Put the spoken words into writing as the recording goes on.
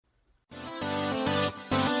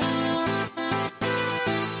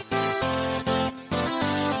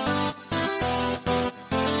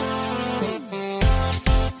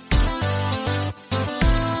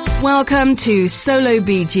Welcome to Solo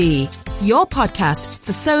BG, your podcast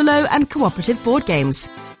for solo and cooperative board games.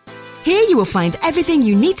 Here you will find everything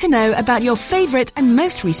you need to know about your favorite and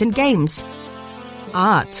most recent games.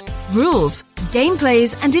 Art, rules,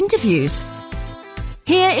 gameplays, and interviews.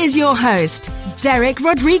 Here is your host, Dereck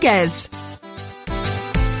Rodriguez.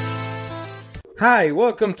 Hi,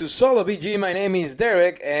 welcome to Solo BG. My name is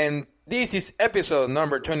Dereck, and this is episode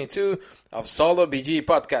number 22 of Solo BG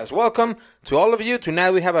Podcast. Welcome to all of you.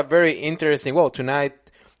 Tonight we have a very interesting,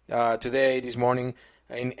 today, this morning,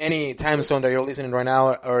 in any time zone that you're listening right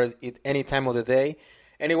now or at any time of the day.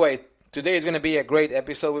 Anyway, today is going to be a great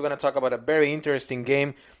episode. We're going to talk about a very interesting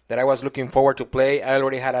game that I was looking forward to play. I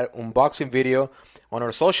already had an unboxing video on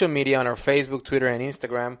our social media, on our Facebook, Twitter, and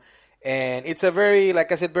Instagram. And it's a very,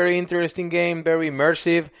 like I said, very interesting game, very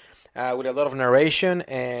immersive, with a lot of narration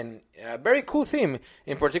and a very cool theme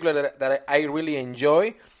in particular that I really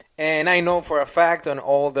enjoy. And I know for a fact a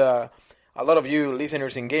lot of you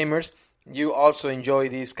listeners and gamers, you also enjoy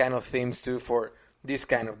these kind of themes too for this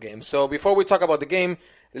kind of game. So before we talk about the game,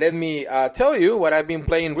 let me tell you what I've been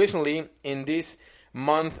playing recently in this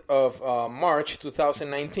month of March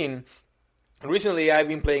 2019. Recently I've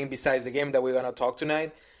been playing, besides the game that we're going to talk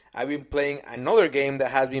tonight, I've been playing another game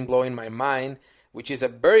that has been blowing my mind, which is a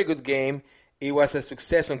very good game. It was a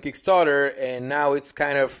success on Kickstarter, and now it's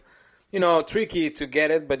kind of, tricky to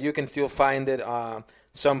get it, but you can still find it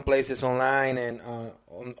some places online and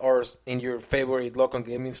or in your favorite local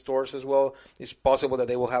gaming stores as well. It's possible that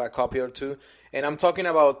they will have a copy or two. And I'm talking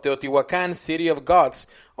about Teotihuacan, City of Gods,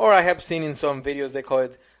 or I have seen in some videos they call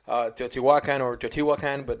it Teotihuacan or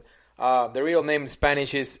Teotihuacan, but the real name in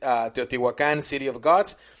Spanish is Teotihuacan, City of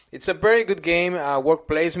Gods. It's a very good game, work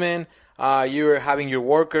placement. You're having your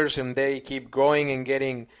workers and they keep growing and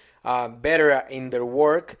getting better in their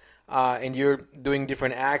work. And you're doing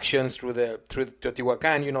different actions through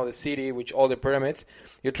Teotihuacan, the city, which all the pyramids.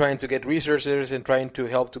 You're trying to get resources and trying to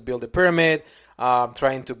help to build the pyramid,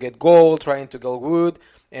 trying to get gold, trying to get wood,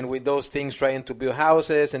 and with those things trying to build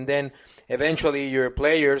houses. And then eventually your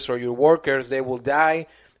players or your workers, they will die,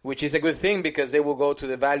 which is a good thing because they will go to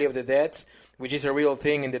the Valley of the Dead, which is a real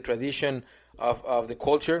thing in the tradition of the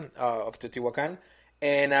culture of Teotihuacan.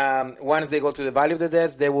 And once they go to the Valley of the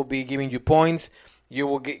Dead, they will be giving you points. You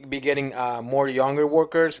will be getting more younger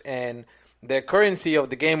workers. And the currency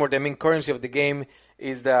of the game, or the main currency of the game,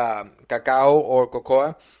 is the cacao or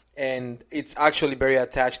cocoa. And it's actually very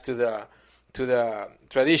attached to the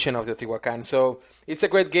tradition of Teotihuacan. So it's a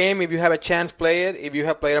great game. If you have a chance, play it. If you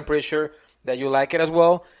have played, I'm pretty sure that you like it as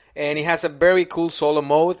well. And it has a very cool solo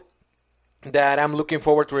mode that I'm looking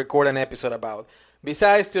forward to record an episode about.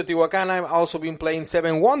 Besides Teotihuacan, I've also been playing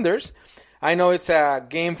Seven Wonders. I know it's a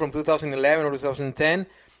game from 2011 or 2010,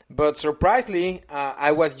 but surprisingly,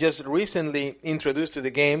 I was just recently introduced to the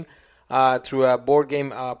game through a board game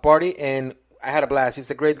party, and I had a blast. It's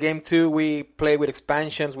a great game too. We played with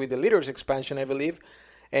expansions, with the Leaders expansion, I believe,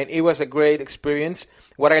 and it was a great experience.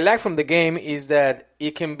 What I like from the game is that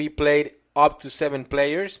it can be played up to 7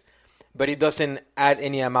 players, but it doesn't add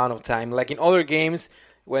any amount of time. Like in other games,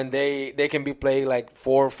 when they can be played like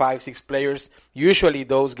 4, 5, 6 players, usually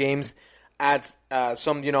those games add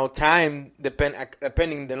some time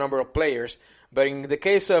depending the number of players. But in the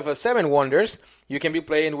case of Seven Wonders, you can be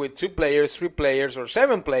playing with 2 players, 3 players, or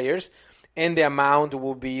 7 players, and the amount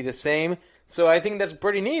will be the same. So I think that's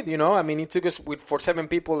pretty neat, I mean, it took us for 7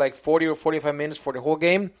 people like 40 or 45 minutes for the whole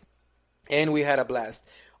game, and we had a blast.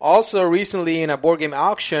 Also, recently in a board game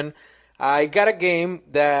auction, I got a game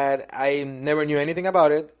that I never knew anything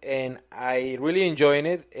about it, and I really enjoying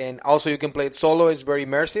it. And also, you can play it solo; it's very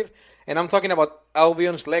immersive. And I'm talking about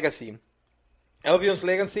Albion's Legacy. Albion's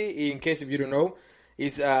Legacy, in case if you don't know,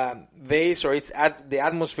 is based, or the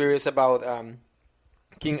atmosphere is about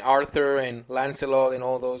King Arthur and Lancelot and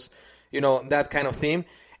all those, that kind of theme.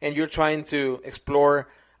 And you're trying to explore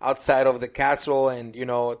outside of the castle, and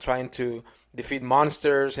trying to defeat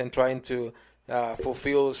monsters and trying to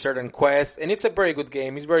fulfill certain quests. And it's a very good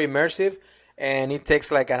game. It's very immersive, and it takes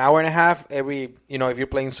like an hour and a half if you're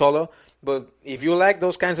playing solo. But if you like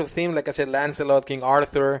those kinds of themes, like I said, Lancelot, King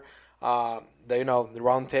Arthur, the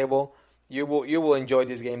Round Table, you will enjoy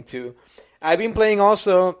this game too. I've been playing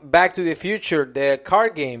also Back to the Future, the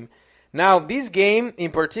card game. Now, this game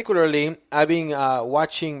in particularly, I've been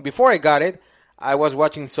watching. Before I got it, I was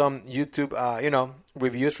watching some YouTube,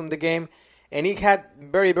 reviews from the game. And it had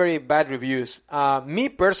very, very bad reviews. Me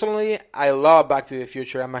personally, I love Back to the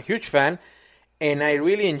Future. I'm a huge fan, and I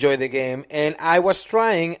really enjoy the game. And I was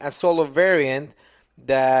trying a solo variant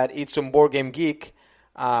that it's on Board Game Geek,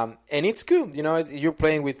 And it's good. You're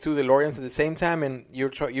playing with two DeLoreans at the same time, and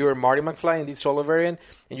you're Marty McFly in this solo variant,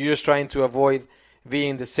 and you're just trying to avoid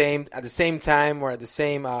being at the same time or at the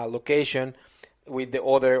same location with the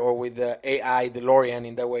other or with the AI DeLorean.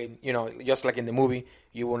 In that way, just like in the movie,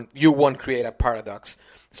 you won't create a paradox.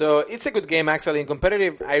 So it's a good game, actually. In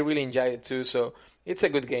competitive, I really enjoy it too. So it's a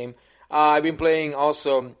good game. I've been playing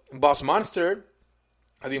also Boss Monster.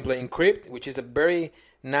 I've been playing Crypt, which is a very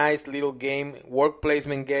nice little game, work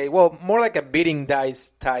placement game. Well, more like a beating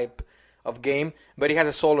dice type of game, but it has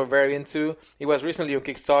a solo variant too. It was recently on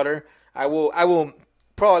Kickstarter. I will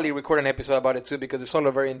probably record an episode about it too, because the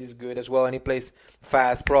solo variant is good as well, and it plays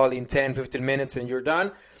fast, probably in 10-15 minutes, and you're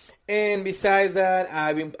done. And besides that,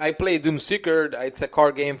 I played Doomseeker. It's a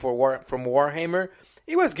card game from Warhammer.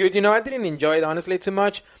 It was good. I didn't enjoy it honestly too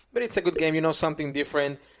much, but it's a good game. Something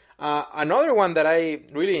different. Another one that I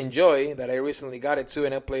really enjoy, that I recently got it too,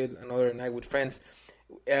 and I played another night with friends.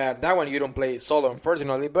 That one you don't play solo,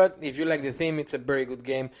 unfortunately, but if you like the theme, it's a very good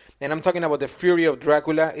game. And I'm talking about The Fury of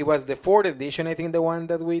Dracula. It was the 4th edition, I think, the one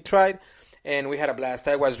that we tried, and we had a blast.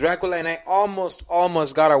 I was Dracula, and I almost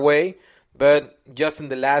got away, but just in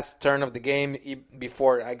the last turn of the game,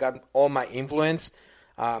 before I got all my influence,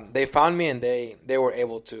 they found me, and they were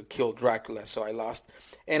able to kill Dracula, so I lost.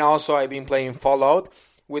 And also, I've been playing Fallout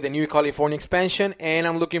with the new California expansion, and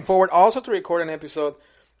I'm looking forward also to record an episode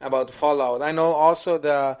about Fallout. I know also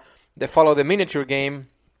the Fallout the miniature game,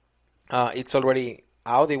 it's already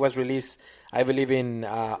out. It was released, I believe, in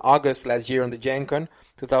August last year on the Gen Con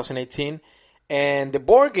 2018. And the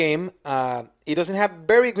board game, it doesn't have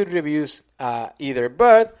very good reviews either.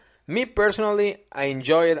 But me personally, I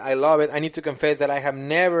enjoy it. I love it. I need to confess that I have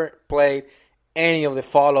never played any of the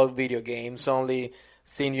Fallout video games. Only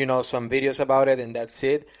seen, some videos about it, and that's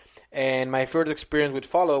it. And my first experience with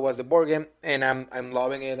Fallout was the board game, and I'm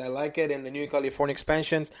loving it. I like it. And the new California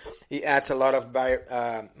expansions, it adds a lot of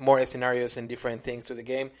more scenarios and different things to the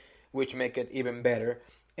game, which make it even better.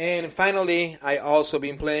 And finally, I also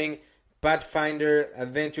been playing Pathfinder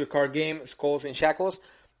adventure card game, Skulls and Shackles.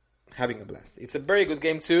 Having a blast. It's a very good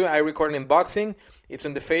game too. I record an unboxing. It's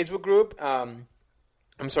on the Facebook group. On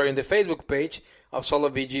the Facebook page of Solo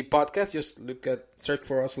VG Podcast. Just search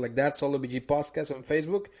for us like that, Solo VG Podcast on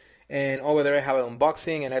Facebook. And over there I have an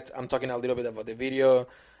unboxing, and I'm talking a little bit about the video.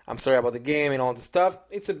 I'm sorry about the game and all the stuff.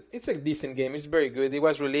 It's a decent game. It's very good. It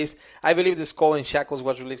was released, I believe the Skull and Shackles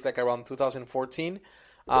was released like around 2014.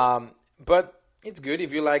 But it's good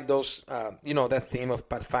if you like those, that theme of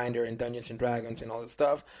Pathfinder and Dungeons and Dragons and all that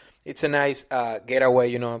stuff. It's a nice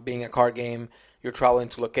getaway, being a card game. You're traveling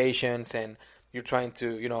to locations, and you're trying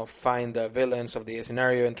to, find the villains of the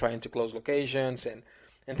scenario and trying to close locations and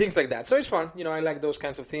things like that. So it's fun. I like those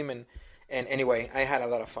kinds of theme, and anyway, I had a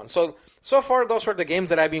lot of fun. So far, those are the games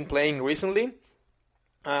that I've been playing recently.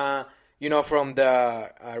 From the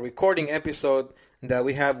recording episode that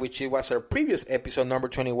we have, which it was our previous episode, number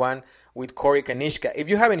 21, with Corey Kanishka. If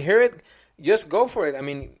you haven't heard it, just go for it. I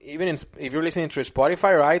mean, if you're listening to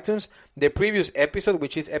Spotify or iTunes, the previous episode,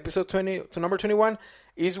 which is episode 20 to number 21,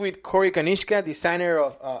 is with Corey Kanishka, designer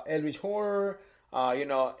of Eldritch Horror.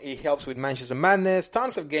 He helps with Mansions of Madness,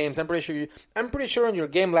 tons of games. I'm pretty sure in your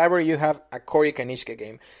game library you have a Corey Kanishka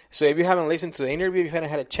game. So if you haven't listened to the interview, if you haven't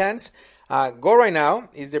had a chance, go right now.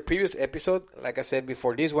 It's the previous episode, like I said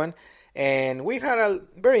before this one. And we had a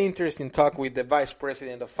very interesting talk with the Vice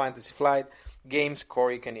President of Fantasy Flight Games,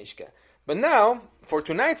 Corey Kanishka. But now, for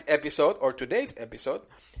today's episode,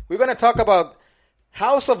 we're going to talk about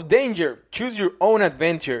House of Danger, Choose Your Own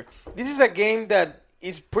Adventure. This is a game that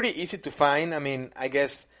is pretty easy to find. I mean, I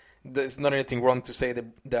guess there's not anything wrong to say the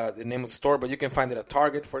name of the store, but you can find it at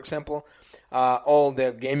Target, for example. All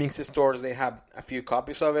the gaming stores, they have a few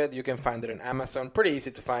copies of it. You can find it on Amazon. Pretty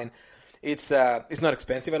easy to find. It's not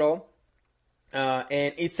expensive at all.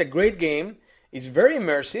 And it's a great game. It's very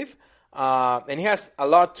immersive. And it has a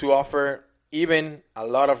lot to offer, even a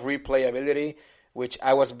lot of replayability, which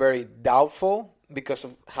I was very doubtful because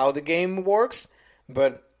of how the game works.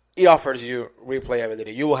 But it offers you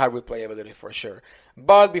replayability. You will have replayability for sure.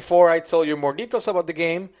 But before I tell you more details about the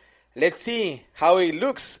game, let's see how it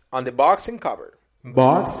looks on the box and cover.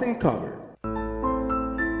 Box and cover.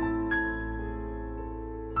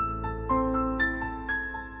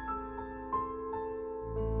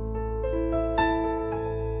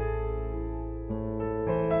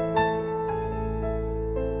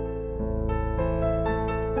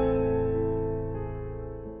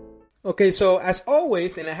 Okay, so as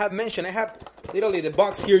always, and I have mentioned, I have literally the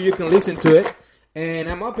box here. You can listen to it, and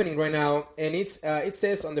I'm opening right now, and it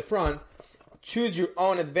says on the front, "Choose Your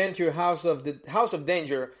Own Adventure: House of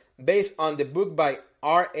Danger," based on the book by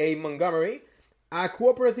R.A. Montgomery. a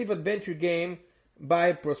cooperative adventure game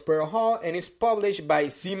by Prospero Hall, and it's published by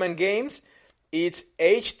Seaman Games. It's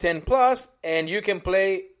age 10 plus, and you can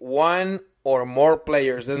play one or more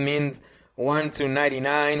players. That means 1 to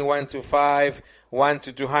 99, 1 to 5, 1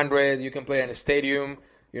 to 200. You can play in a stadium.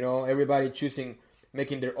 Everybody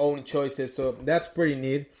making their own choices. So that's pretty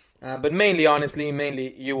neat. But mainly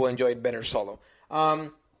you will enjoy it better solo.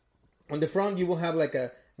 On the front, you will have like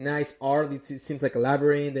a nice art. It seems like a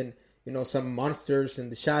labyrinth, and some monsters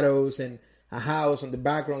and the shadows, and a house on the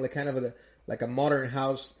background, like kind of like a modern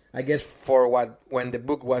house, I guess, for when the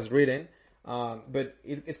book was written. But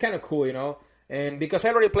it's kind of cool, And because I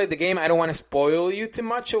already played the game, I don't want to spoil you too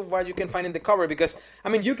much of what you can find in the cover. Because,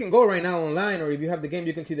 you can go right now online, or if you have the game,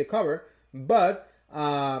 you can see the cover. But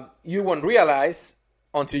you won't realize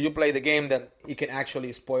until you play the game that it can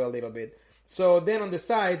actually spoil a little bit. So then on the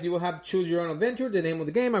sides, you will have Choose Your Own Adventure, the name of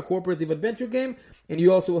the game, a cooperative adventure game. And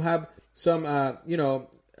you also have some,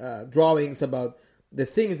 drawings about the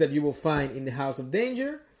things that you will find in the House of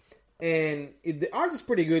Danger. And the art is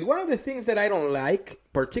pretty good. One of the things that I don't like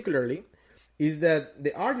particularly is that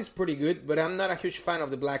the art is pretty good, but I'm not a huge fan of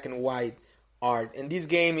the black and white art. And this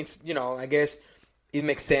game, it's, I guess it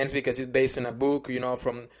makes sense because it's based on a book,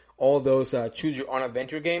 from all those Choose Your Own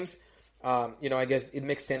Adventure games. I guess it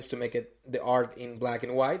makes sense to make the art in black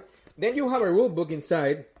and white. Then you have a rule book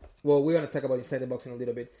inside. Well, we're going to talk about inside the box in a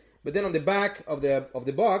little bit. But then on the back of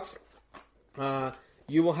the box,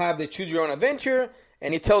 you will have the Choose Your Own Adventure,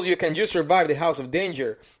 and it tells you, can you survive the House of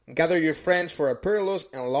Danger? Gather your friends for a perilous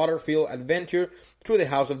and laughter-filled adventure through the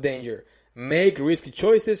House of Danger. Make risky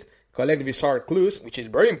choices, collect bizarre clues, which is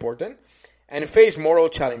very important, and face moral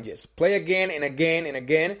challenges. Play again and again and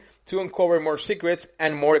again to uncover more secrets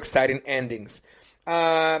and more exciting endings.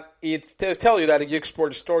 It tells you that you explore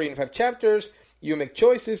the story in 5 chapters. You make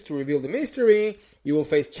choices to reveal the mystery. You will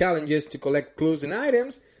face challenges to collect clues and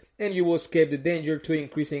items. And you will escape the danger to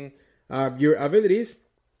increasing your abilities.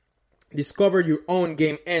 Discover your own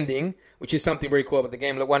game ending, which is something very cool about the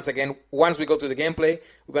game. Once we go to the gameplay,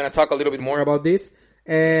 we're going to talk a little bit more about this.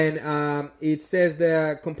 And it says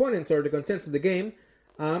the components or the contents of the game,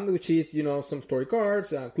 which is, some story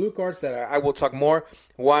cards, clue cards that I will talk more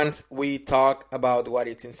once we talk about what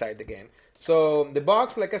is inside the game. So the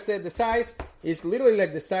box, like I said, the size is literally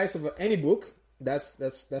like the size of any book. That's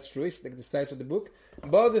true. It's like the size of the book.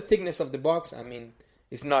 But the thickness of the box,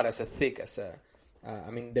 it's not as thick as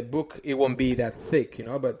the book. It won't be that thick,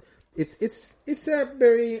 But it's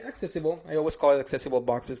very accessible. I always call it accessible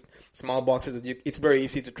boxes, small boxes that it's very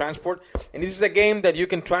easy to transport. And this is a game that you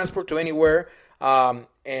can transport to anywhere, and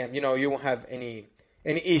you won't have any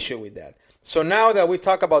issue with that. So now that we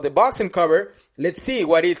talk about the box and cover, let's see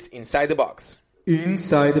what is inside the box.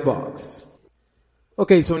 Inside the box.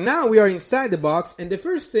 Okay, so now we are inside the box, and the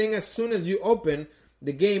first thing, as soon as you open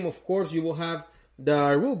the game, of course, you will have the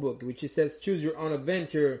rulebook, which it says Choose Your Own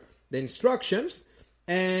Adventure, the instructions,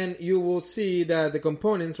 and you will see that the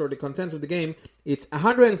components or the contents of the game, it's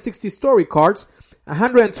 160 story cards,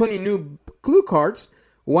 120 new clue cards,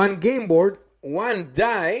 1 game board, 1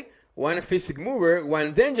 die, 1 physics mover,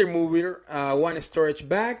 1 danger mover, 1 storage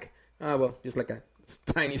bag, just like a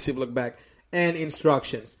tiny Ziploc bag, and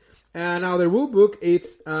instructions. Now the rule book,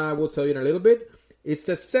 it's we'll tell you in a little bit. It's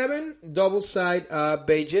a 7 double-side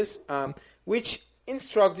pages, which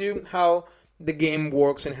instruct you how the game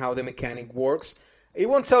works and how the mechanic works. It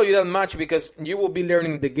won't tell you that much because you will be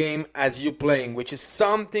learning the game as you playing, which is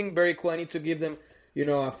something very cool. I need to give them, a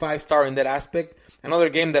 5-star in that aspect. Another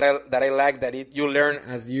game that I like that you learn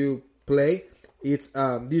as you play. It's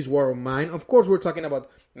This War of Mine. Of course, we're talking about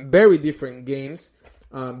very different games,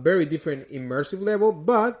 very different immersive level,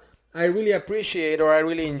 but I really appreciate or I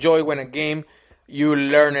really enjoy when a game you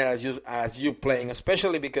learn it as you playing,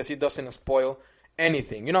 especially because it doesn't spoil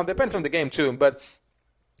anything. Depends on the game too, but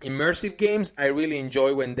immersive games I really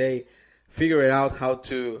enjoy when they figure it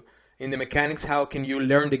out in the mechanics, how can you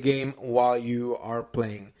learn the game while you are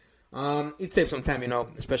playing. It saves some time,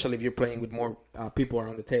 especially if you're playing with more people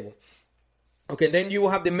around the table. Okay, then you will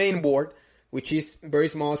have the main board, which is very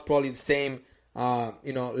small. It's probably the same,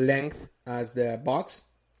 length as the box,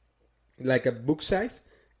 like a book size.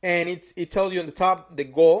 And it tells you on the top the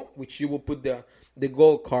goal, which you will put the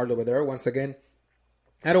goal card over there. Once again,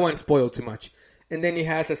 I don't want to spoil too much. And then it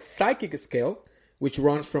has a psychic scale, which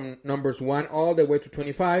runs from numbers 1 all the way to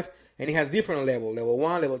 25. And it has different levels. Level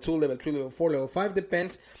 1, level 2, level 3, level 4, level 5.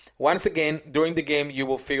 Depends. Once again, during the game, you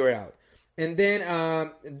will figure it out. And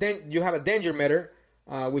then you have a danger meter,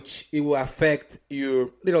 which it will affect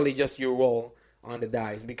literally just your roll on the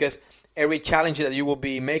dice. Because every challenge that you will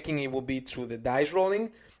be making, it will be through the dice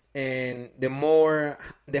rolling. and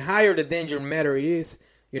the higher the danger meter is,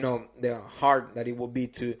 the hard that it will be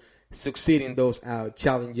to succeed in those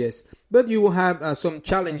challenges. But you will have some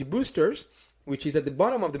challenge boosters, which is at the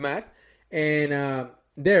bottom of the map, and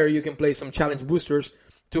there you can play some challenge boosters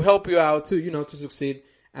to help you out to succeed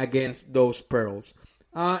against those perils.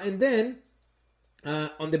 And then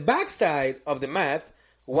on the back side of the map,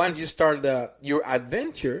 once you start your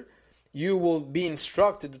adventure, you will be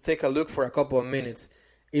instructed to take a look for a couple of minutes.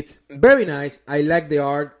 It's very nice. I like the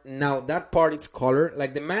art. Now that part is color.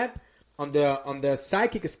 Like the map on the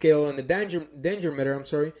psychic scale and the danger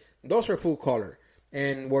meter, those are full color.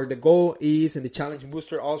 And where the goal is and the challenge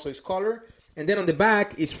booster also is color. And then on the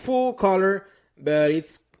back it's full color, but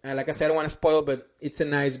it's like I said, I don't want to spoil, but it's a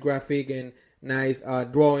nice graphic and nice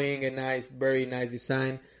drawing and very nice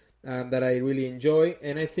design that I really enjoy.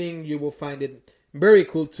 And I think you will find it very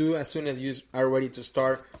cool too as soon as you are ready to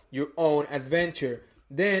start your own adventure.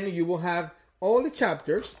 Then you will have all the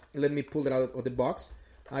chapters. Let me pull it out of the box.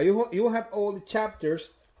 You will have all the chapters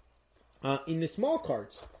in the small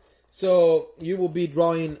cards. So you will be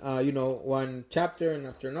drawing, one chapter and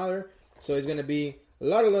after another. So it's gonna be a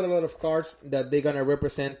lot of cards that they're gonna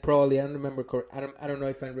represent. Probably I don't remember. I don't know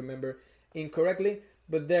if I remember incorrectly,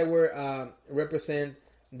 but they were represent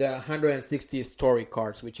the 160 story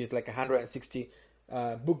cards, which is like 160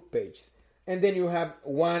 book pages. And then you have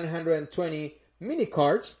 120 mini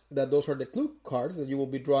cards. Those are the clue cards that you will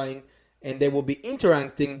be drawing, and they will be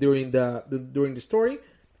interacting during the story.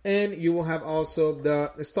 And you will have also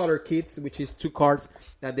the starter kits, which is 2 cards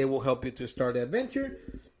that they will help you to start the adventure.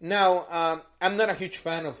 Now, I'm not a huge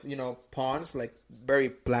fan of, pawns, like very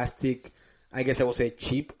plastic, I guess I would say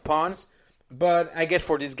cheap pawns. But I guess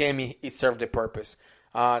for this game, it served the purpose.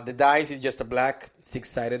 The dice is just a black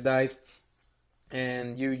 6-sided dice.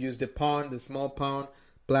 And you use the small pawn,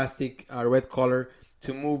 plastic red color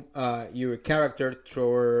to move your character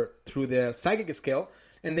through the psychic scale.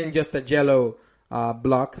 And then just a yellow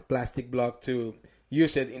plastic block to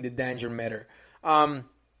use it in the danger meter.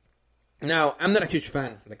 Now, I'm not a huge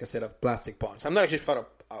fan, like I said, of plastic pawns. I'm not a huge fan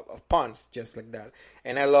of pawns just like that.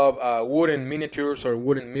 And I love wooden miniatures or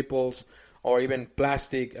wooden meeples or even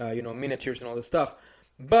plastic, miniatures and all this stuff.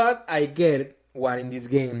 But I get what in this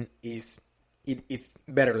game is it's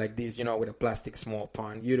better like this, with a plastic small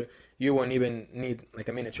pawn. You won't even need like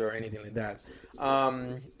a miniature or anything like that.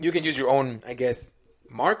 You can use your own, I guess,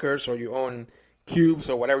 markers or your own cubes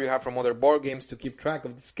or whatever you have from other board games to keep track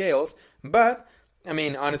of the scales. But I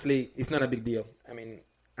mean, honestly, it's not a big deal. I mean,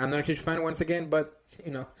 I'm not a huge fan once again, but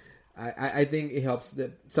I think it helps.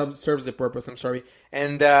 Serves the purpose. I'm sorry.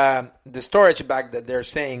 And the storage bag that they're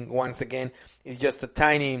saying once again is just a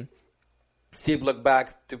tiny Ziploc bag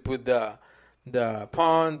to put the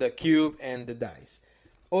pawn, the cube, and the dice.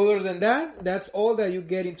 Other than that, that's all that you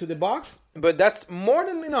get into the box. But that's more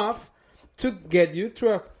than enough to get you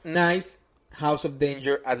to a nice House of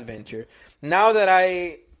Danger adventure. Now that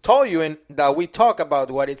I told you and that we talk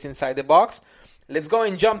about what is inside the box, let's go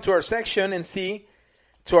and jump to our section and see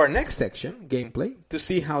to our next section, gameplay, to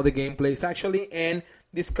see how the gameplay is actually and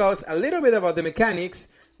discuss a little bit about the mechanics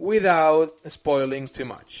without spoiling too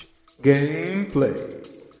much.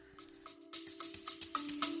 Gameplay.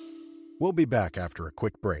 We'll be back after a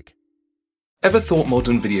quick break. Ever thought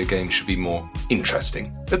modern video games should be more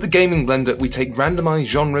interesting? At the Gaming Blender, we take randomized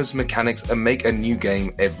genres, mechanics, and make a new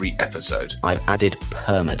game every episode. I've added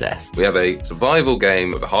permadeath. We have a survival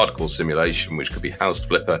game of a hardcore simulation, which could be House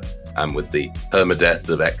Flipper, and with the permadeath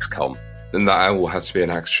of XCOM. And that all has to be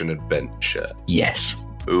an action-adventure. Yes.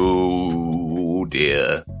 Oh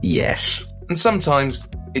dear. Yes. And sometimes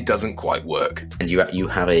it doesn't quite work. And you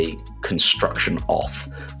have a construction off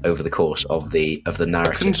over the course of the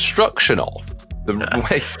narrative. A construction off.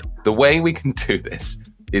 The way we can do this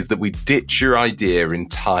is that we ditch your idea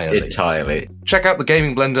entirely. Check out the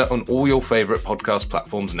Gaming Blender on all your favourite podcast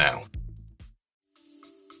platforms now.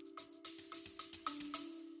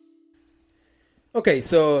 Okay,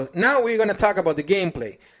 so now we're going to talk about the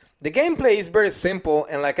gameplay. The gameplay is very simple,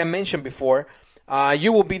 and like I mentioned before,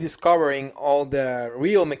 you will be discovering all the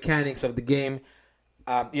real mechanics of the game,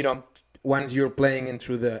 once you're playing in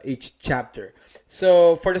through each chapter.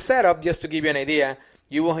 So for the setup, just to give you an idea,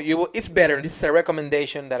 you will. It's better. This is a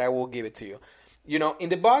recommendation that I will give it to you. In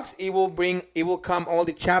the box, it will come all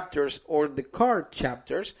the chapters or the card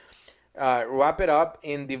chapters, wrap it up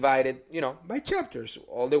and divide it, by chapters,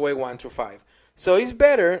 all the way 1 through 5. So it's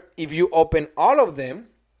better if you open all of them.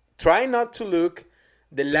 Try not to look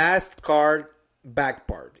the last card back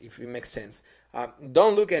part, if it makes sense.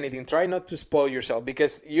 Don't look anything. Try not to spoil yourself,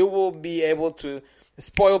 because you will be able to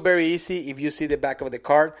spoil very easy if you see the back of the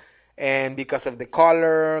card. and because of the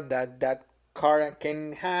color that card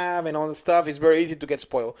can have and all the stuff, it's very easy to get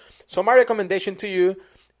spoiled. So my recommendation to you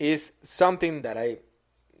is something that I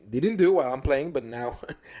didn't do while I'm playing, but now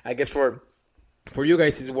I guess for you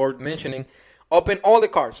guys it's worth mentioning. Open all the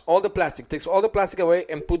cards, all the plastic, takes all the plastic away,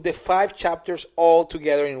 and put the 5 chapters all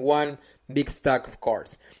together in one big stack of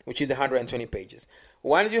cards, which is 120 pages.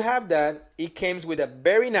 Once you have that, it comes with a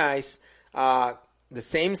very nice, the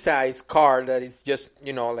same size card that is just,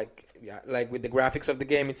 like with the graphics of the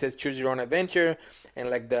game, it says choose your own adventure, and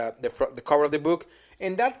like the cover of the book.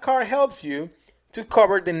 And that card helps you to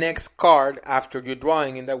cover the next card after you're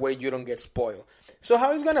drawing, and that way you don't get spoiled. So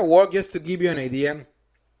how it's going to work, just to give you an idea,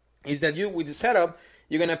 is that you, with the setup,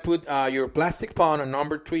 you're going to put your plastic pawn on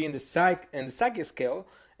number 3 in the psychic scale.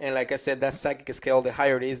 And like I said, that psychic scale, the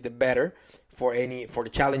higher it is, the better for the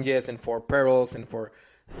challenges and for perils and for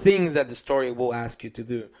things that the story will ask you to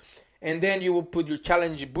do. And then you will put your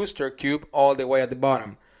challenge booster cube all the way at the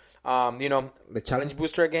bottom. The challenge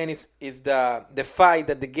booster again is the fight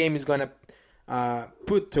that the game is going to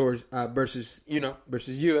put towards versus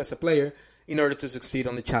you as a player in order to succeed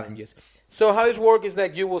on the challenges. So how it works is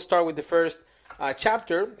that you will start with the first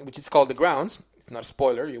chapter, which is called The Grounds. It's not a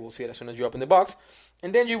spoiler. You will see it as soon as you open the box.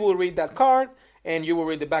 And then you will read that card, and you will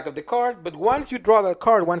read the back of the card. But once you draw that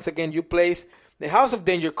card, once again, you place the House of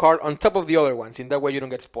Danger card on top of the other ones. In that way, you don't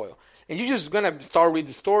get spoiled. And you're just going to start read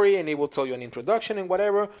the story, and it will tell you an introduction and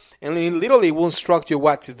whatever. And it literally will instruct you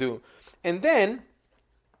what to do. And then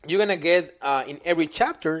you're going to get, in every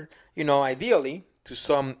chapter, ideally, to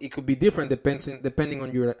some, it could be different depending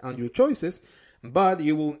on your choices, but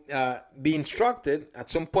you will be instructed. At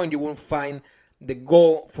some point, you will find the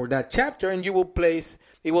goal for that chapter, and you will place.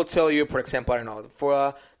 It will tell you, for example, I don't know,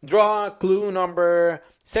 for draw clue number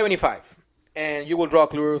 75, and you will draw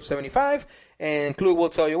clue 75, and clue will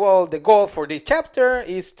tell you, well, the goal for this chapter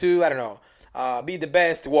is to, I don't know, be the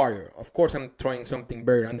best warrior. Of course, I'm throwing something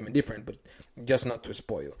very random and different, but just not to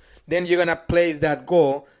spoil. Then you're gonna place that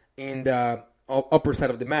goal in the upper side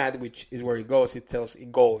of the mat, which is where it goes. It tells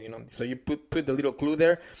it goal, So you put the little clue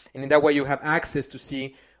there, and in that way you have access to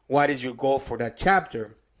see what is your goal for that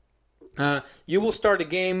chapter. You will start the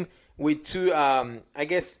game with 2,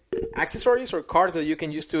 accessories or cards that you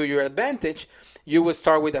can use to your advantage. You will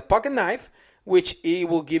start with a pocket knife, which it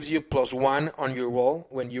will give you +1 on your roll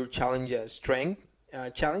when you challenge a strength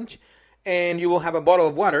challenge, and you will have a bottle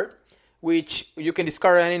of water, which you can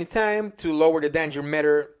discard at any time to lower the danger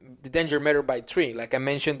meter by 3. Like I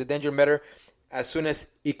mentioned, the danger meter, as soon as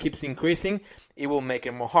it keeps increasing, it will make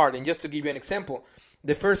it more hard. And just to give you an example,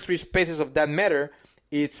 the first 3 spaces of that meter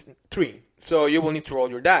is 3. So you will need to roll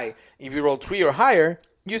your die. If you roll 3 or higher,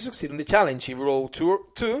 you succeed in the challenge. If you roll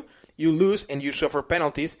 2, you lose and you suffer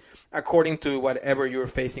penalties according to whatever you're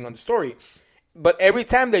facing on the story. But every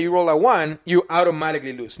time that you roll a 1, you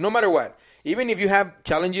automatically lose, no matter what. Even if you have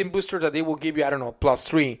challenging boosters that they will give you, I don't know,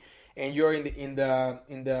 +3, and you're in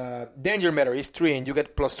the danger meter is 3, and you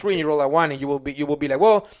get +3, and you roll a 1, and you will be like,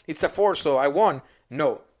 well, it's a 4, so I won.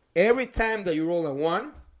 No, every time that you roll a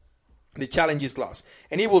 1, the challenge is lost,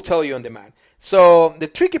 and it will tell you on the mat. So the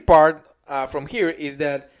tricky part from here is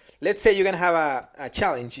that, let's say you're gonna have a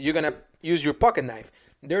challenge, you're gonna use your pocket knife.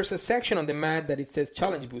 There's a section on the mat that it says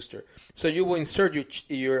challenge booster, so you will insert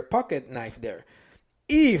your pocket knife there.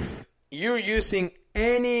 If you're using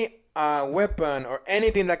any weapon or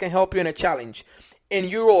anything that can help you in a challenge,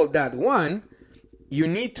 and you roll that 1, you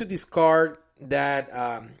need to discard that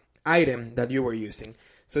item that you were using.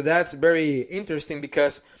 So that's very interesting,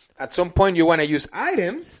 because at some point you want to use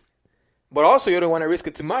items, but also you don't want to risk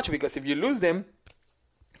it too much, because if you lose them,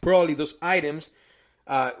 probably those items,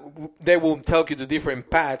 they will take you to different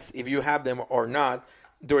paths if you have them or not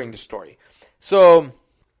during the story. So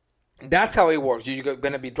that's how it works. You're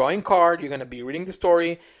going to be drawing card, you're going to be reading the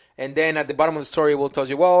story, and then at the bottom of the story it will tell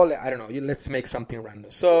you, well, I don't know, let's make something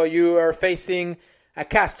random. So you are facing a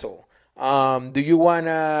castle. Do you want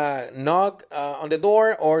to knock on the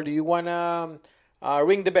door, or do you want to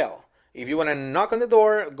ring the bell? If you want to knock on the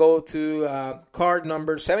door, go to card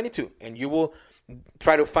number 72, and you will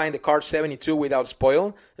try to find the card 72 without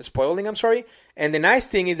spoiling. And the nice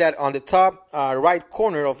thing is that on the top right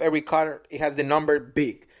corner of every card, it has the number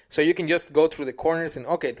big. So you can just go through the corners and,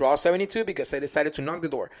 okay, draw 72 because I decided to knock the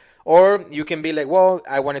door. Or you can be like, well,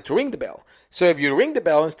 I wanted to ring the bell. So if you ring the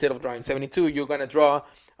bell, instead of drawing 72, you're going to draw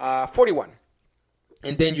 41.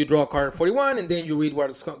 And then you draw card 41, and then you read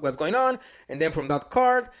what's going on. And then from that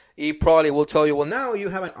card, it probably will tell you, well, now you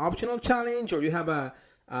have an optional challenge, or you have a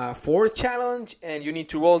fourth challenge, and you need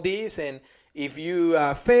to roll these. And if you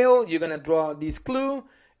fail, you're going to draw this clue.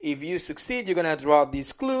 If you succeed, you're going to draw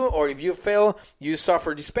this clue, or if you fail, you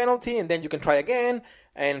suffer this penalty, and then you can try again,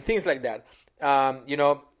 and things like that.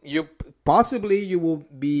 You will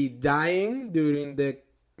be dying during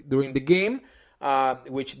the game,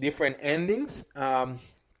 with different endings,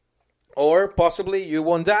 or possibly you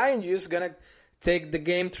won't die and you're just gonna take the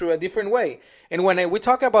game through a different way. And when we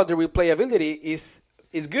talk about the replayability,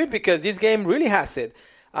 is good because this game really has it.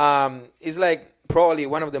 It's like probably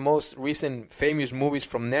one of the most recent famous movies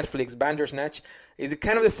from Netflix, Bandersnatch. Is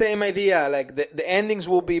kind of the same idea. Like the endings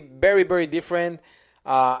will be very, very different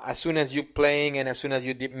as soon as you're playing and as soon as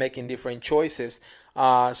you're making different choices.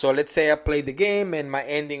 So let's say I played the game and my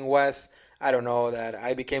ending was, I don't know, that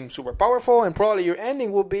I became super powerful, and probably your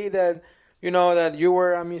ending will be that, that you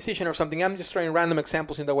were a musician or something. I'm just throwing random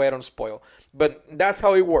examples in the way I don't spoil. But that's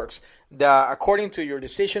how it works. According to your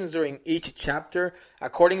decisions during each chapter,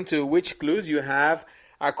 according to which clues you have,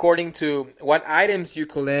 according to what items you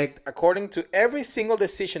collect, according to every single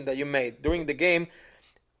decision that you made during the game,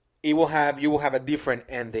 you will have a different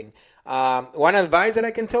ending. One advice that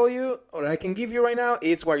I can tell you, or I can give you right now,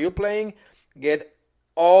 is while you're playing, get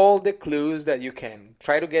all the clues that you can.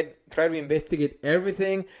 Try to investigate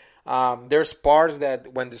everything. There's parts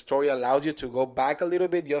that when the story allows you to go back a little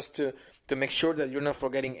bit just to make sure that you're not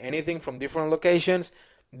forgetting anything from different locations,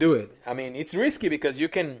 do it. I mean, it's risky because you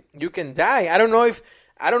can die. I don't know if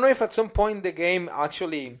at some point the game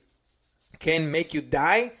actually can make you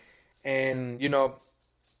die, and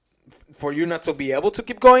for you not to be able to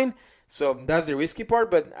keep going. So that's the risky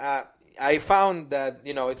part. But I found that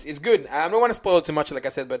it's good. I don't want to spoil too much, like I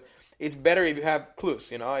said, but it's better if you have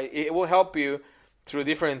clues. It will help you through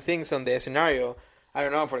different things on the scenario. I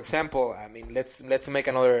don't know. For example, I mean, let's make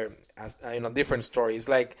another different story. It's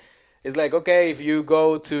like okay, if you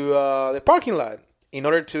go to the parking lot, in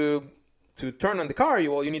order to turn on the car,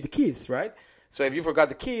 you need the keys, right? So if you forgot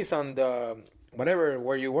the keys on the whatever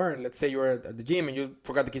where you were, let's say you were at the gym and you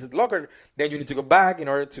forgot the keys at the locker, then you need to go back in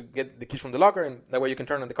order to get the keys from the locker, and that way you can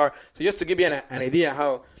turn on the car. So just to give you an idea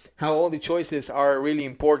how all the choices are really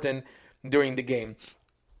important during the game.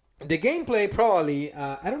 The gameplay probably,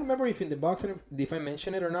 I don't remember if in the box, if I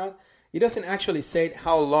mentioned it or not, it doesn't actually say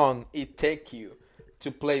how long it take you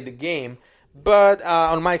to play the game. But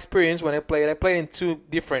on my experience, when I played in 2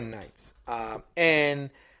 different nights.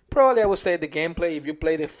 And probably I would say the gameplay, if you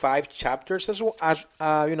play the 5 chapters as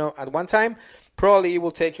at one time, probably it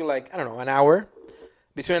will take you like, I don't know, an hour,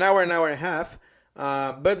 between an hour and an hour and a half.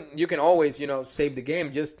 But you can always, save the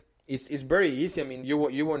game. Just it's very easy. I mean,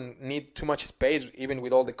 you won't need too much space, even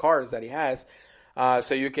with all the cards that it has.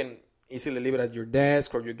 So you can easily leave it at your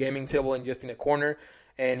desk or your gaming table and just in a corner,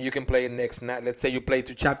 and you can play it next night. Let's say you play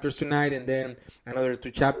 2 chapters tonight and then another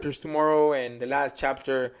 2 chapters tomorrow, and the last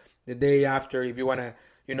chapter the day after, if you want to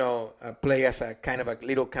play as a kind of a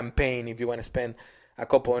little campaign, if you want to spend a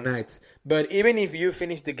couple of nights. But even if you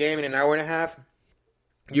finish the game in an hour and a half,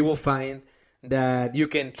 you will find that you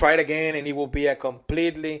can try it again and it will be a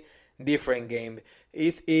completely different game.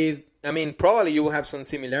 Probably you will have some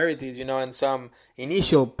similarities, and some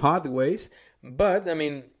initial pathways, but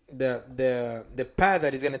the path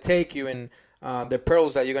that is going to take you and the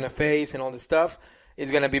perils that you're going to face and all the stuff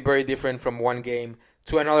is going to be very different from one game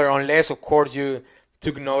to another, unless of course you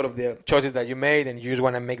took note of the choices that you made and you just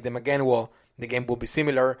want to make them again. Well, the game will be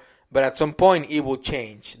similar, but at some point it will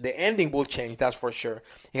change. The ending will change, that's for sure.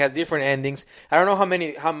 It has different endings. I don't know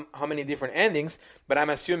how many different endings, but I'm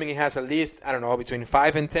assuming it has at least, I don't know, between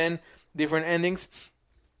 5 and 10 different endings.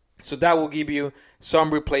 So that will give you some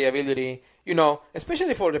replayability,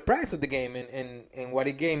 especially for the price of the game and what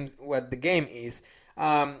the game is.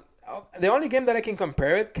 The only game that I can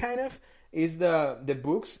compare it kind of is the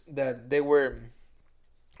books that they were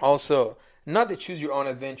also, not the Choose Your Own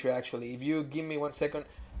Adventure actually. If you give me 1 second,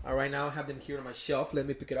 right now I have them here on my shelf. Let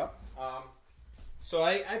me pick it up. So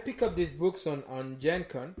I pick up these books on Gen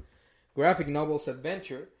Con, Graphic Novels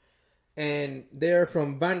Adventure, and they're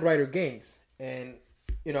from Van Ryder Games. And,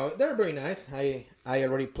 they're very nice. I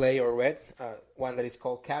already play or read one that is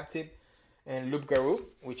called Captive and Loup Garou,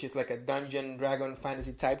 which is like a Dungeon Dragon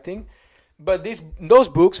fantasy type thing. But those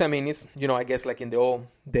books, it's, I guess like in the old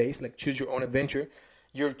days, like Choose Your Own Adventure.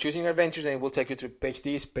 You're choosing adventures and it will take you to page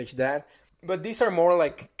this, page that. But these are more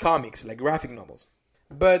like comics, like graphic novels.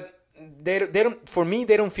 But they don't. For me,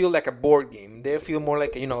 they don't feel like a board game. They feel more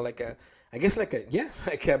like like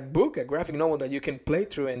a book, a graphic novel that you can play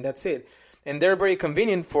through, and that's it. And they're very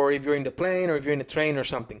convenient for if you're in the plane or if you're in a train or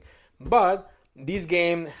something. But this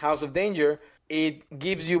game, House of Danger, it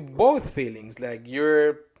gives you both feelings. Like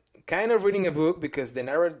you're kind of reading a book because the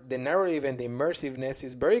narrative and the immersiveness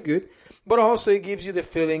is very good, but also it gives you the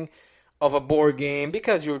feeling of a board game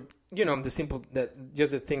because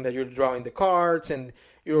just the thing that you're drawing the cards and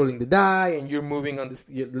you're rolling the die and you're moving on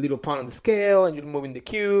the little pawn on the scale and you're moving the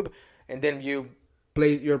cube and then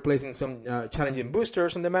you're placing some challenging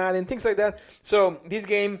boosters on the mat and things like that. So this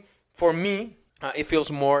game, for me, it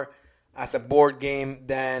feels more as a board game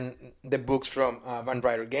than the books from Van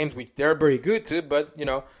Ryder Games, which they're very good too, but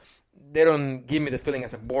they don't give me the feeling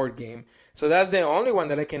as a board game. So that's the only one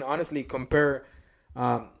that I can honestly compare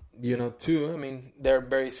to. I mean, they're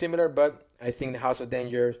very similar, but I think the House of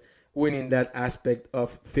Danger winning that aspect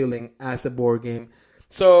of feeling as a board game.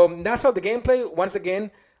 So that's how the gameplay, once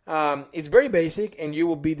again, it's very basic, and you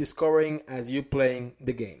will be discovering as you playing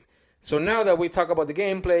the game. So now that we talk about the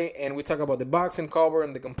gameplay and we talk about the box and cover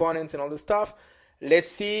and the components and all this stuff, let's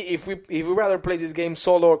see if we rather play this game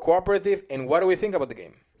solo or cooperative, and what do we think about the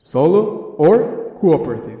game? Solo or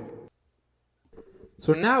cooperative?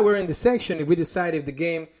 So now we're in the section if we decide if the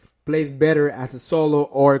game plays better as a solo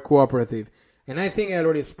or cooperative. And I think I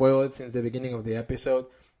already spoiled it since the beginning of the episode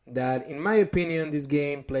that, in my opinion, this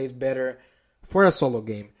game plays better for a solo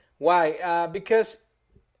game. Why? Because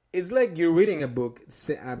it's like you're reading a book,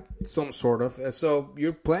 some sort of. So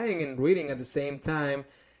you're playing and reading at the same time,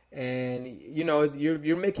 and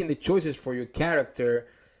you're making the choices for your character.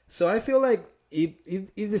 So I feel like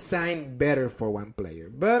it's designed better for one player.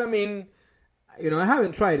 But I mean, I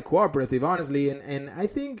haven't tried cooperative, honestly, and I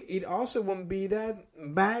think it also won't be that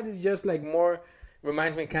bad. It's just like more,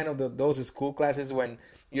 reminds me kind of those school classes when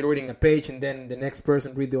you're reading a page and then the next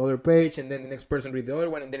person read the other page and then the next person read the other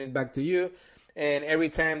one and then it's back to you. And every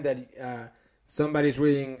time that somebody's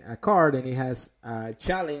reading a card and it has a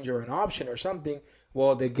challenge or an option or something,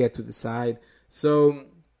 well, they get to decide. So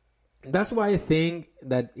that's why I think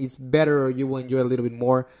that it's better, or you will enjoy a little bit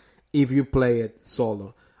more if you play it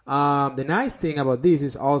solo. The nice thing about this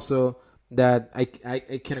is also that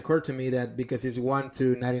it can occur to me that because it's 1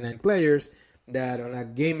 to 99 players, that on a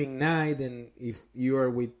gaming night, and if you are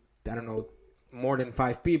with, I don't know, more than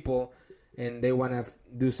 5 people and they want to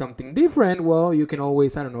do something different, well, you can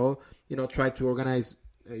always, I don't know, try to organize,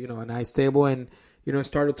 a nice table and,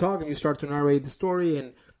 start to talk and you start to narrate the story,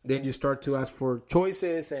 and then you start to ask for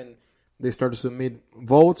choices and they start to submit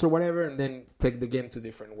votes or whatever, and then take the game to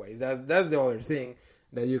different ways. That's the other thing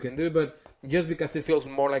that you can do. But just because it feels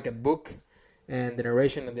more like a book and the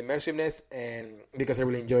narration and the immersiveness, and because I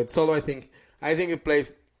really enjoyed solo, I think it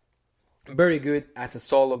plays very good as a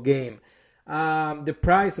solo game. The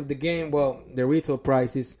price of the game, well, the retail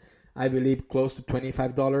price is, I believe, close to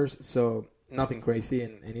 $25, so nothing crazy,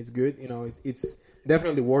 and it's good. It's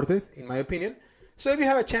definitely worth it, in my opinion. So if you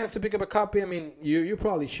have a chance to pick up a copy, I mean, you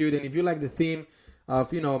probably should. And if you like the theme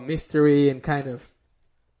of, mystery and kind of,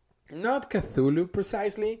 not Cthulhu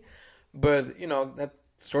precisely, but, that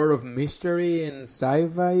sort of mystery and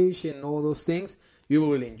sci-fi-ish and all those things, you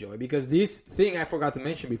will really enjoy. Because this thing I forgot to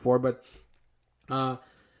mention before, but don't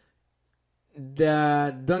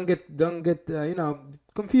get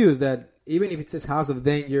confused that even if it says House of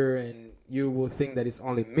Danger and you will think that it's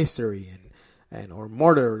only mystery and or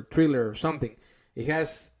murder or thriller or something, it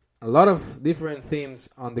has a lot of different themes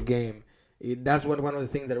on the game. That's one of the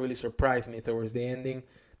things that really surprised me towards the ending.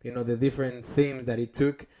 The different themes that it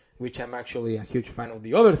took, which I'm actually a huge fan of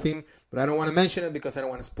the other theme, but I don't want to mention it because I don't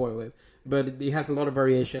want to spoil it. But it has a lot of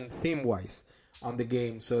variation theme-wise on the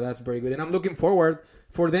game, so that's very good. And I'm looking forward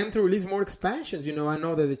for them to release more expansions. I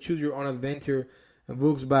know that the Choose Your Own Adventure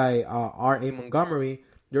books by R.A. Montgomery,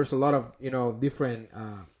 there's a lot of, different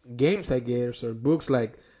games, I guess, or books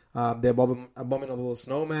like The Abominable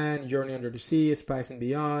Snowman, Journey Under the Sea, Spice and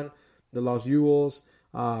Beyond, The Lost Jewels.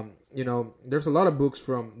 There's a lot of books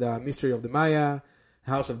from the Mystery of the Maya,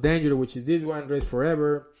 House of Danger, which is this one, Race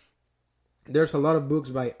Forever. There's a lot of books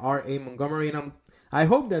by R.A. Montgomery, and I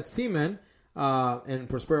hope that Seaman and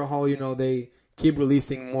Prospero Hall, they keep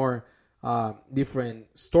releasing more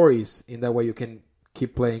different stories. In that way, you can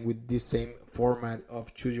keep playing with this same format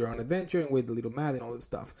of Choose Your Own Adventure and with the little map and all this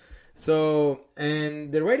stuff. So,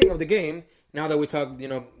 and the rating of the game, now that we talked,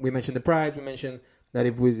 we mentioned the price, we mentioned that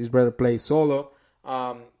if it's better play solo,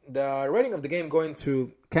 the rating of the game going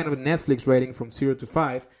to kind of a Netflix rating from 0 to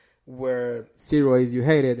 5, where 0 is you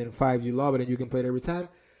hate it and 5 you love it and you can play it every time.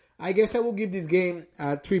 I guess I will give this game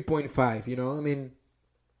a 3.5, I mean,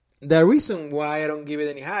 the reason why I don't give it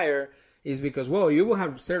any higher is because, well, you will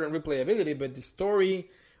have certain replayability, but the story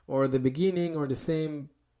or the beginning or the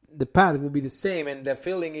path will be the same, and the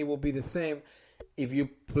feeling it will be the same if you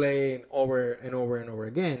play over and over and over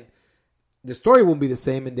again. The story won't be the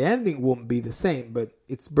same and the ending won't be the same, but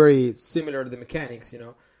it's very similar to the mechanics,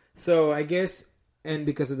 So I guess, and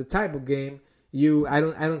because of the type of game, I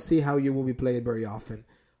don't see how you will be played very often.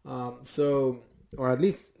 Or at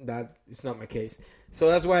least that is not my case. So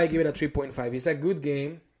that's why I give it a 3.5. It's a good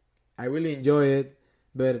game. I really enjoy it,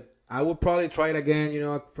 but I will probably try it again,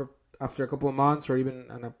 after a couple of months or even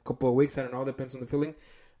in a couple of weeks. I don't know, depends on the feeling.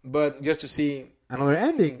 But just to see another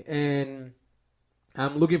ending. And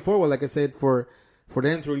I'm looking forward, like I said, for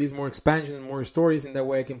them to release more expansions and more stories. And that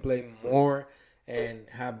way I can play more and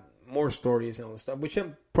have more stories and all that stuff, which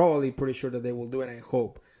I'm probably pretty sure that they will do. And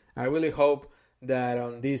I really hope that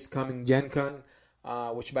on this coming Gen Con,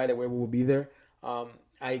 which by the way will be there,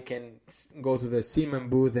 I can go to the Seaman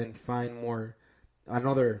booth and find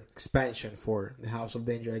another expansion for the House of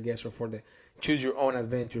Danger, I guess, or for the Choose Your Own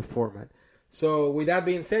Adventure format. So with that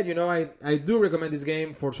being said, I do recommend this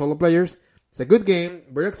game for solo players. It's a good game,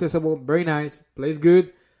 very accessible, very nice, plays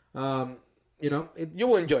good. You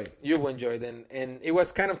will enjoy it. You will enjoy it. And it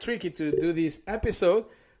was kind of tricky to do this episode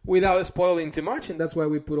without spoiling too much, and that's why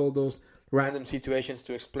we put all those random situations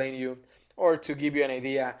to explain you or to give you an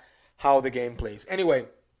idea how the game plays. Anyway,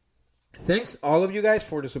 thanks all of you guys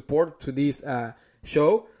for the support to this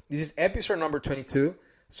show. This is episode number 22.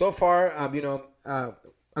 So far, I'm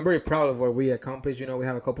very proud of what we accomplished. We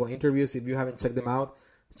have a couple of interviews. If you haven't checked them out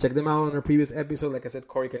on our previous episode. Like I said,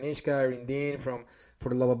 Corey Kanishka, Rindin from For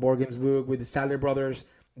the Love of Board Games book, with the Sadler brothers,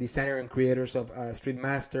 designer and creators of Street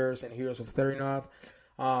Masters and Heroes of Therianoth.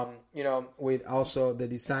 With also the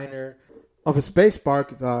designer of a Space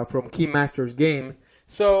Park from Key Masters Game.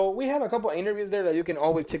 So we have a couple of interviews there that you can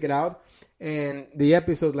always check it out. And the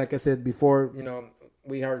episodes, like I said before,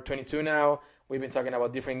 we are 22 now. We've been talking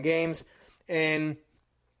about different games. And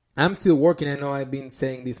I'm still working. I know I've been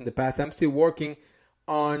saying this in the past. I'm still working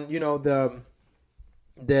on, the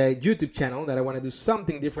YouTube channel that I want to do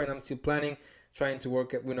something different. I'm still planning, trying to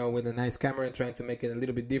work, with a nice camera and trying to make it a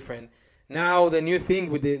little bit different. Now, the new thing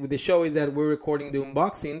with the show is that we're recording the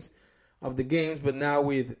unboxings of the games, but now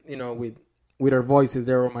with our voices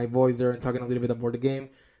there, or my voice there, and talking a little bit about the game.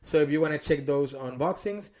 So if you want to check those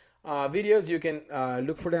unboxings videos, you can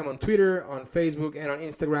look for them on Twitter, on Facebook, and on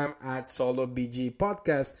Instagram at SoloBG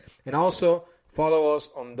Podcast. And also follow us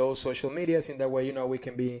on those social medias. In that way, we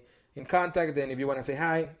can be in contact. And if you want to say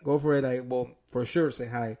hi, go for it. I will for sure say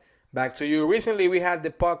hi back to you. Recently, we had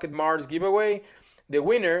the Pocket Mars giveaway. The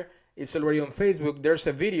winner is already on Facebook. There's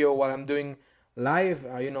a video while I'm doing live,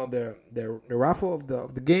 the raffle of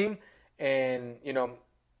the game. And,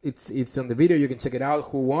 it's on the video. You can check it out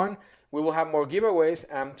who won. We will have more giveaways.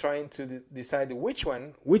 I'm trying to decide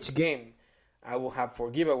which game I will have for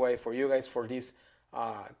giveaway for you guys for this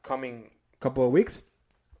coming couple of weeks.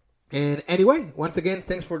 And anyway, once again,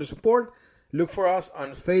 thanks for the support. Look for us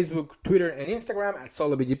on Facebook, Twitter, and Instagram at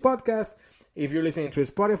SoloBG Podcast. If you're listening through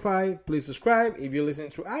Spotify, please subscribe. If you're listening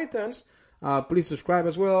through iTunes, please subscribe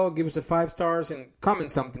as well. Give us 5 stars and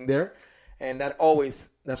comment something there. And that's always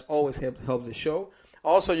helps the show.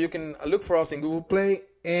 Also, you can look for us in Google Play.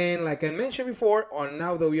 And like I mentioned before,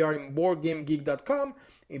 now that we are in BoardGameGeek.com,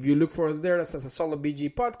 if you look for us there as a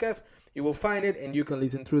SoloBG Podcast, you will find it, and you can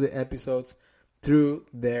listen through the episodes through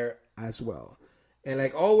there as well. And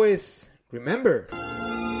like always, remember,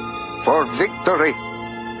 for victory,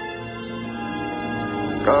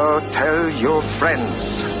 go tell your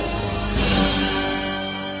friends.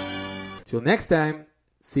 Till next time,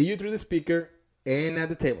 see you through the speaker and at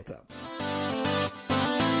the tabletop.